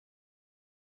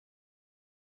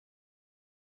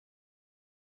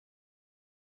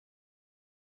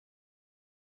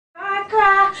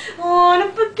cry. Wanna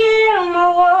forget all my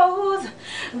woes,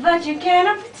 but you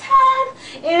cannot pretend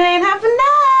it ain't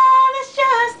happening. It's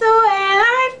just the way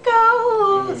life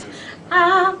goes.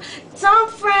 I'm some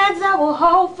friends that will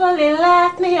hopefully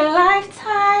last me a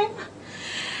lifetime.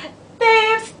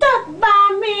 They've stuck by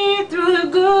me through the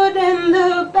good and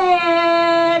the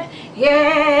bad.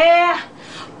 Yeah,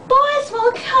 boys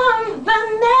will come, but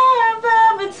never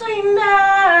between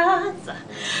us.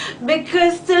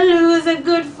 Because to lose a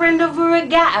good friend over a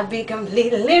guy, I'd be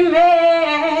completely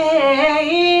mad.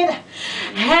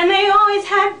 And they always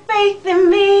had faith in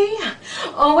me,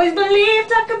 always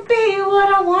believed I could be what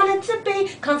I wanted to be,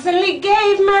 constantly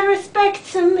gave mad respect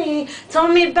to me,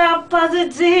 told me about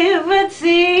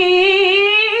positivity,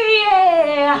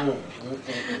 yeah.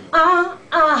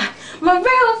 My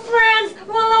real friends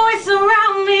will always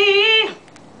surround me,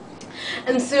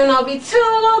 and soon I'll be too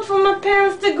old for my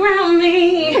parents to ground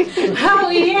me. Oh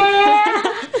yeah,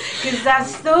 'cause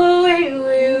that's the way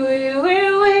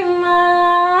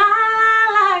my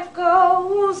life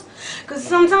goes. 'Cause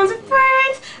sometimes it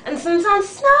rains and sometimes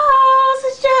it snows.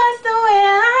 It's just the way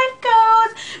life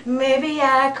goes. Maybe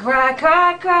I cry,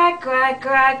 cry, cry, cry,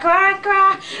 cry, cry,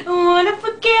 cry. I wanna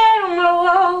forget all my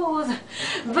woes,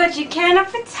 but you cannot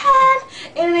pretend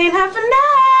it ain't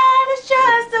happening. It's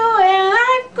just the way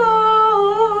life goes.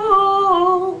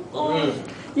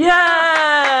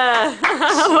 Yeah.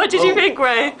 What did you think,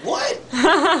 Ray? What?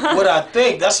 What I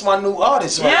think? That's my new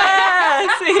artist, right? Yeah.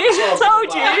 See, told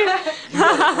you.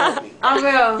 I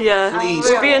will. Yeah. Please,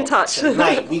 we'll be in touch.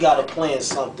 Tonight we gotta plan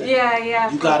something. Yeah.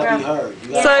 You gotta be heard.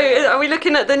 So, are we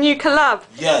looking at the new collab?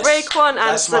 Yes. Raekwon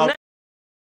and Soneni.